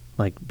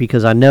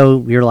 Because I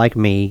know you're like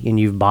me and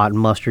you've bought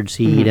mustard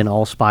seed and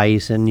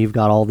allspice and you've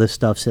got all this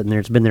stuff sitting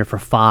there. It's been there for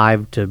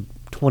 5 to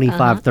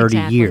 25, 30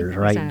 years,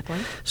 right? Exactly.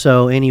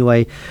 So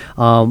anyway,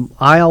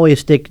 I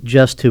always stick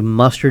just to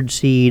mustard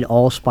seed,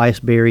 allspice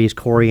berries,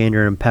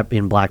 coriander,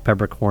 and black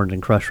peppercorns,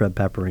 and crushed red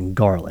pepper and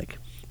garlic.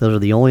 Those are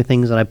the only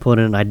things that I put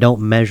in. I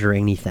don't measure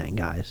anything,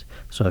 guys.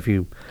 So if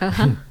you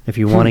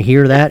want to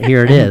hear that,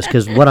 here it is.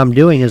 Because what I'm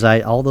doing is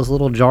all those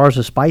little jars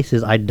of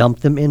spices, I dump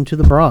them into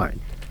the brine.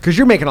 Because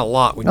you're making a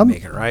lot when you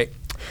make it, right?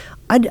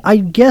 I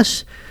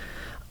guess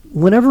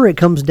whenever it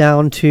comes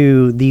down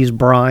to these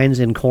brines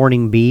and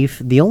corning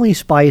beef, the only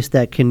spice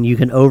that you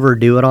can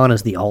overdo it on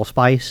is the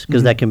allspice,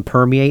 because that can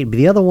permeate. But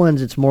the other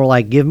ones, it's more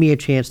like, give me a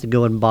chance to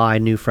go and buy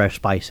new fresh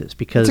spices.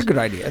 Because that's a good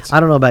idea. I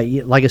don't know about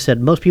you. Like I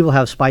said, most people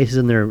have spices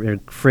in their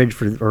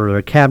fridge or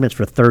their cabinets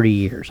for 30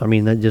 years. I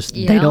mean, they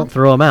don't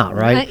throw them out,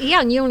 right?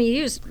 And you only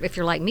use, if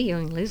you're like me, you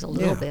only use a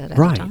little bit at a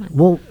time.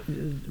 Well,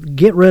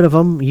 get rid of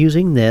them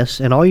using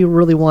this, and all you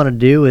really want to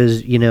do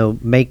is,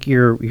 make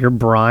your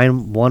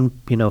brine one,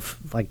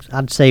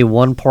 I'd say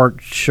 1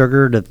 part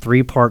sugar to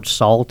 3 parts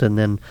salt, and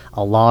then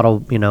a lot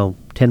of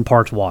 10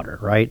 parts water,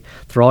 right?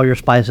 Throw all your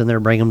spices in there,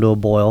 bring them to a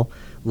boil,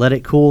 let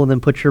it cool, and then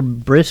put your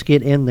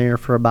brisket in there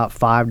for about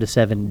 5 to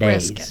 7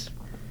 days.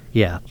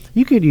 Yeah,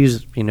 you could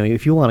use,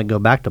 if you want to go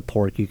back to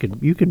pork, you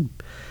could,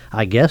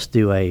 I guess,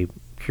 do a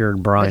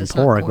cured brine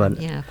pork, but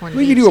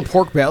you could do a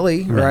pork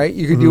belly, right?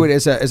 You could do it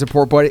as a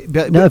pork belly.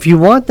 Now, if you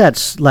want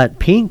that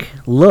pink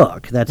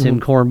look that's in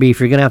corned beef,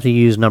 you're going to have to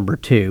use number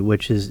 2,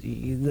 which is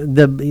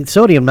the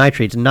sodium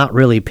nitrate's not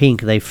really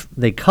pink.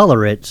 They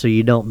color it so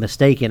you don't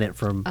mistaken it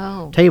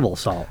from table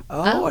salt.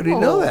 Oh, I didn't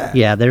know that.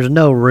 Yeah, there's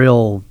no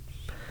real,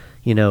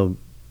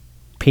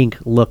 pink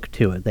look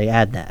to it. They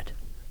add that.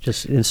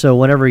 And so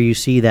whenever you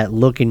see that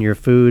look in your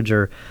foods,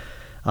 or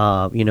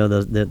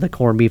the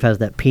corned beef has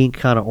that pink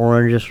kind of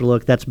orangish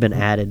look, that's been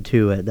added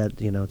to it. That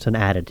it's an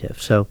additive.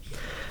 So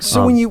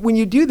when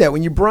you do that,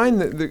 when you brine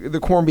the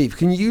corned beef,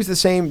 can you use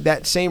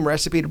that same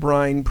recipe to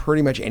brine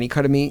pretty much any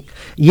cut of meat?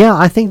 Yeah,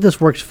 I think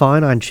this works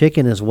fine on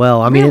chicken as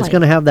well. I mean, it's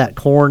going to have that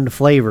corned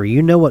flavor.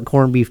 You know what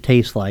corned beef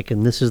tastes like,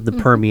 and this is the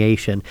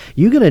permeation.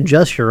 You can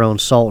adjust your own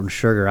salt and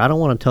sugar. I don't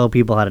want to tell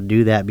people how to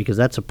do that because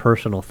that's a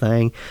personal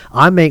thing.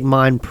 I make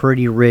mine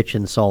pretty rich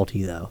and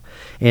salty, though.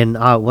 And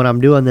when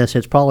I'm doing this,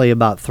 it's probably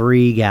about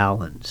 3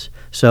 gallons.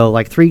 So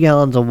like 3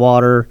 gallons of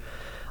water,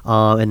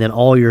 and then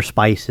all your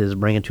spices,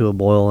 bring it to a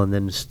boil, and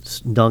then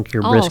dunk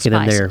your brisket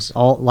in there.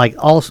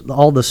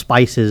 All the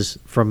spices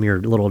from your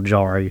little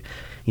jar,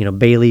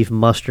 bay leaf,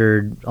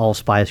 mustard,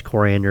 allspice,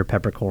 coriander,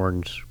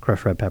 peppercorns,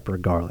 crushed red pepper,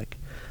 garlic.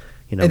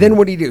 And then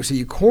what do you do? So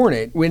you corn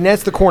it. When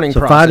that's the corning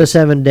process. 5 to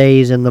 7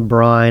 days in the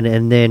brine,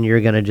 and then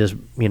you're going to just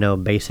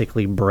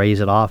basically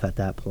braise it off at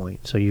that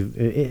point. So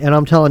and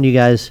I'm telling you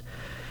guys,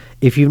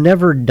 if you've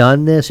never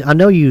done this, I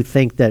know you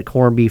think that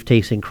corned beef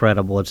tastes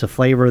incredible. It's a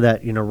flavor that,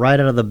 right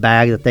out of the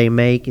bag that they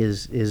make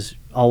is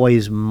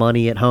always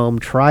money at home.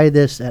 Try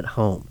this at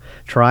home.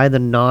 Try the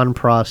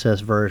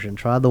non-processed version.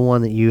 Try the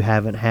one that you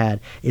haven't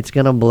had. It's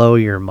going to blow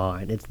your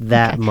mind. It's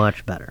that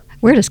much better.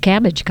 Where does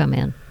cabbage come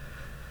in?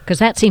 Because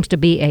that seems to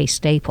be a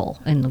staple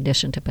in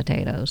addition to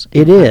potatoes.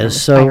 It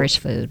is. So Irish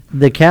food.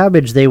 The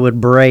cabbage they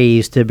would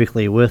braise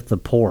typically with the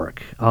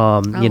pork.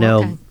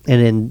 Okay.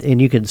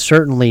 And you could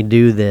certainly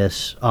do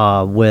this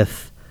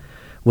with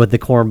the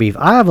corned beef.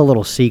 I have a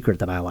little secret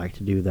that I like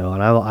to do though,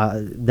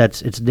 and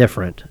it's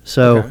different.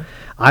 So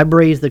I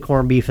braise the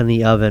corned beef in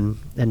the oven,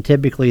 and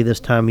typically this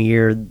time of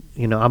year,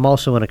 I'm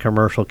also in a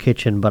commercial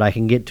kitchen, but I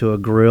can get to a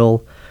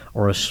grill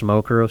or a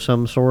smoker of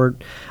some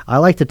sort. I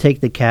like to take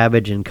the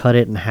cabbage and cut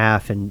it in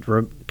half and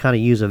kind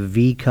of use a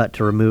V cut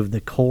to remove the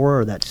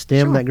core, or that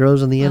stem that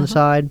grows on the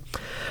inside,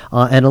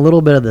 and a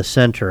little bit of the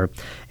center.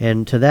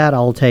 And to that,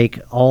 I'll take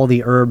all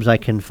the herbs I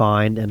can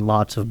find and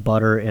lots of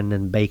butter and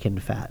then bacon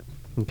fat.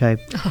 Okay.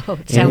 Oh,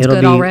 it sounds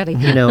good already.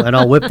 And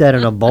I'll whip that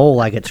in a bowl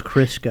like it's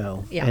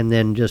Crisco, and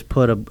then just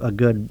put a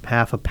good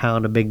half a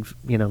pound, a big,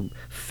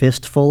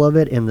 fistful of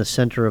it in the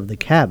center of the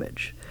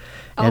cabbage.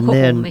 And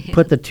then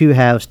put the 2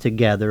 halves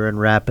together and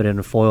wrap it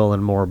in foil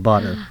and more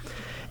butter.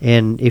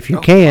 And if you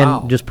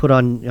just put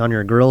on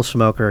your grill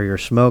smoker or your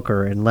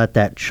smoker and let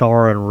that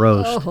char and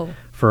roast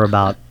for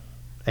about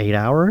 8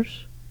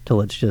 hours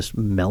till it's just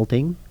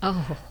melting.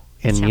 Oh,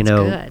 and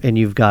good. And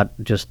you've got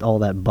just all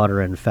that butter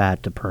and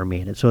fat to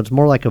permeate it. So it's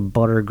more like a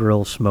butter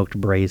grill smoked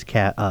braised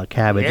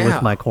cabbage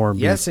with my corned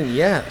beef. Yes and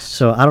yes.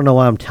 So I don't know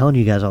why I'm telling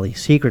you guys all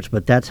these secrets,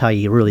 but that's how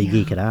you really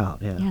geek it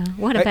out. Yeah.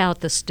 What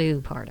about the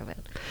stew part of it?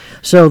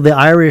 So the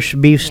Irish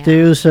beef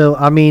stew. So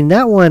I mean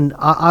that one,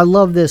 I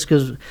love this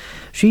because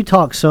she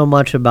talks so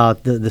much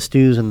about the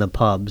stews in the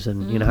pubs,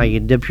 and how you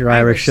dip your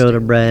Irish soda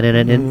bread in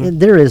it, and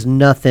there's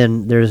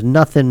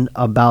nothing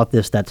about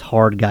this that's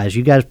hard, guys.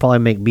 You guys probably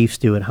make beef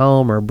stew at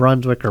home, or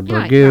Brunswick or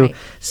Burgoo,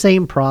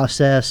 same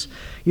process.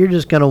 You're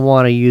just going to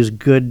want to use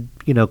good,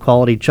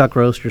 quality chuck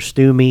roast or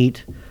stew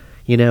meat,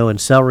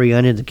 and celery,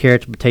 onions, and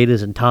carrots,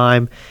 potatoes, and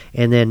thyme.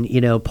 And then,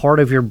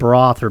 part of your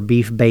broth or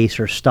beef base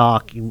or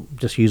stock, you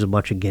just use a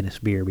bunch of Guinness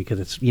beer because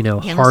it's,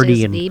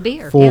 hearty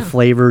and full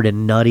flavored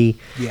and nutty,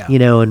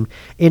 and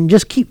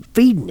just keep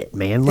feeding it,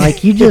 man.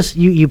 Like you just,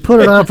 you put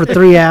it on for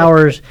 3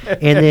 hours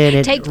and then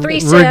it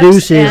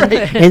reduces.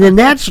 And then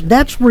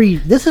that's where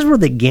this is where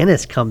the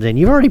Guinness comes in.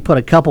 You've already put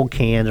a couple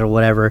cans or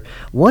whatever.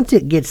 Once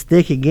it gets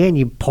thick again,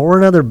 you pour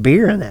another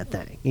beer in that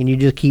thing and you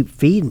just keep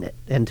feeding it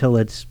until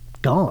it's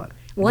gone.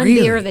 One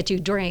beer that you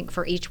drink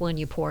for each one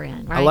you pour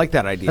in, right? I like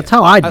that idea. That's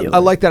how I do it. I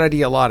like that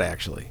idea a lot,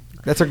 actually.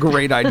 That's a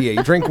great idea.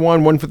 You drink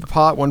one for the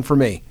pot, one for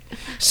me.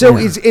 So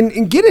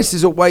in Guinness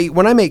is a way,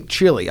 when I make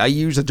chili, I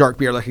use a dark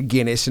beer like a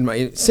Guinness in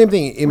my, same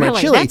thing in my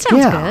chili. That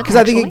sounds good. Because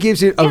I think it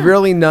gives it a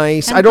really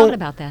nice, I don't thought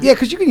about that. Yeah,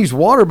 because you can use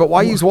water, but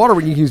why use water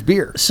when you can use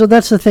beer? So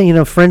that's the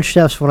thing, French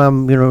chefs, when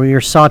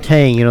you're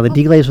sauteing, the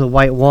deglaze with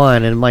white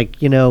wine, and I'm like,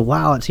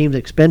 wow, it seems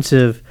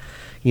expensive,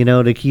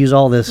 to use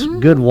all this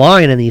good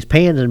wine in these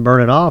pans and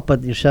burn it off,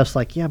 but the chef's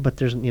like, yeah, but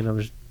there's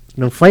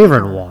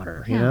flavoring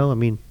water. You know, I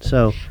mean,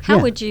 so how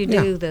would you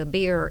do the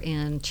beer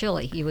in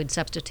chili? You would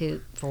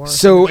substitute for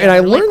and I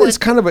learned this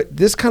kind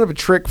of a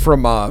trick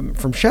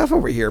from Chef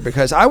over here,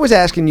 because I was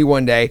asking you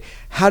one day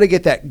how to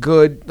get that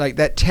good, like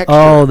that texture.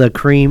 Oh, the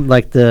cream,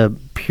 like the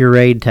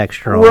pureed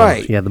texture.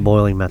 Right. Yeah, the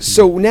boiling method.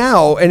 So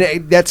now,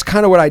 and that's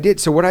kind of what I did.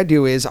 So what I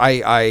do is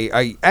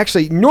I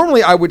actually,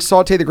 normally I would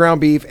saute the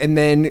ground beef and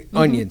then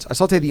onions. I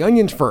saute the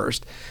onions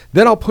first,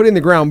 then I'll put in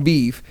the ground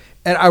beef.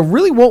 And I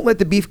really won't let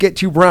the beef get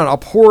too brown. I'll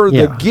pour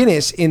the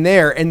Guinness in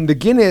there, and the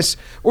Guinness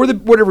or the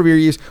whatever beer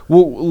you use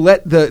will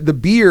let the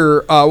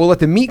beer will let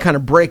the meat kind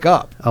of break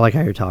up. I like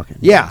how you're talking.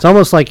 Yeah, it's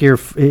almost like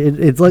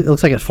it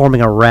looks like it's forming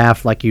a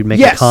raft, like you'd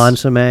make a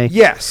consomme.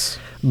 Yes,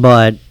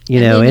 but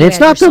and it's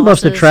not the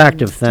most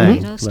attractive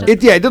thing. It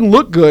doesn't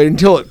look good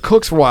until it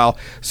cooks for a while.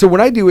 So what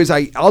I do is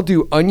I'll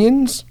do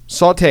onions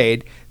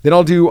sautéed, then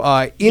I'll do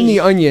in the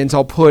onions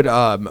I'll put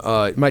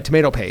my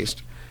tomato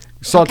paste.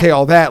 Saute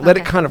all that, let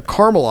it kind of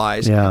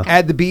caramelize,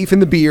 add the beef and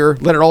the beer,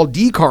 let it all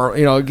get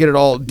it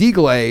all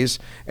deglaze,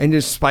 and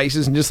just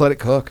spices and just let it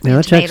cook. Yeah,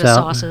 that checks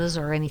out. Sauces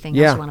or anything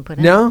else you want to put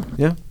in? No,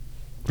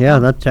 Yeah,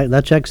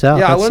 that checks out.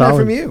 Yeah, That's I learned solid. that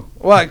from you.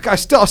 Well, I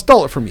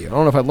stole it from you. I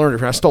don't know if I learned it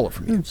from you. I stole it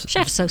from you.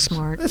 Chef's so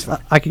smart. That's fine.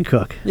 I can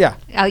cook. Yeah.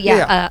 Oh,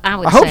 yeah. I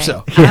would I say. hope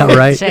so. Yeah,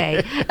 right.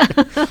 Say.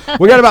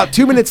 We got about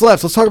 2 minutes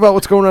left. Let's talk about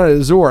what's going on at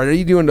Azor. I know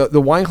you're doing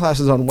the wine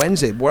classes on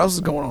Wednesday. What else is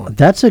going on?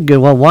 That's a good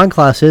one. Wine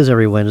class is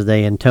every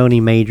Wednesday, and Tony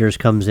Majors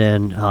comes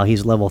in.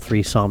 He's level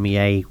 3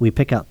 sommelier. We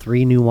pick out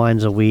 3 new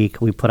wines a week.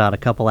 We put out a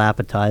couple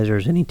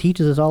appetizers, and he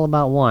teaches us all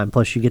about wine.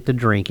 Plus, you get to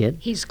drink it.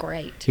 He's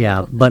great.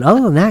 Yeah, but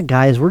other than that,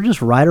 guys, we're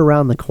just right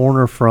around the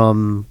corner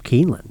from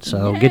Keeneland.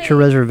 So get your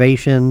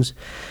reservations.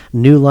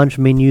 New lunch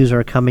menus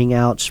are coming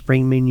out.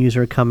 Spring menus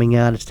are coming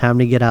out. It's time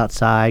to get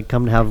outside,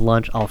 come to have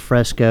lunch al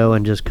fresco,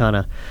 and just kind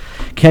of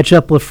catch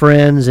up with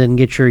friends and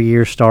get your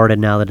year started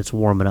now that it's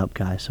warming up,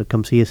 guys. So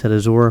come see us at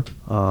Azor.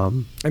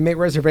 And make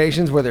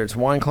reservations, whether it's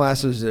wine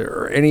classes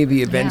or any of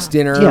the events,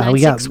 dinner. Yeah, we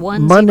got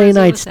Monday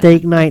night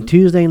steak night,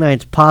 Tuesday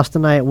nights pasta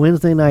night,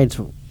 Wednesday nights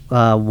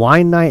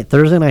wine night,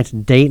 Thursday night's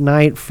date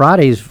night,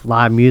 Friday's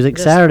live music,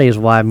 Saturday's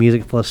live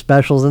music plus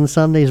specials, and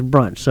Sunday's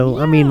brunch. So,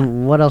 I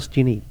mean, what else do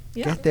you need?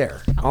 Get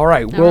there. All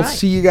right. We'll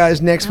see you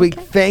guys next week.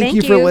 Thank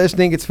you for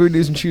listening. It's Food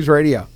News and Shoes Radio.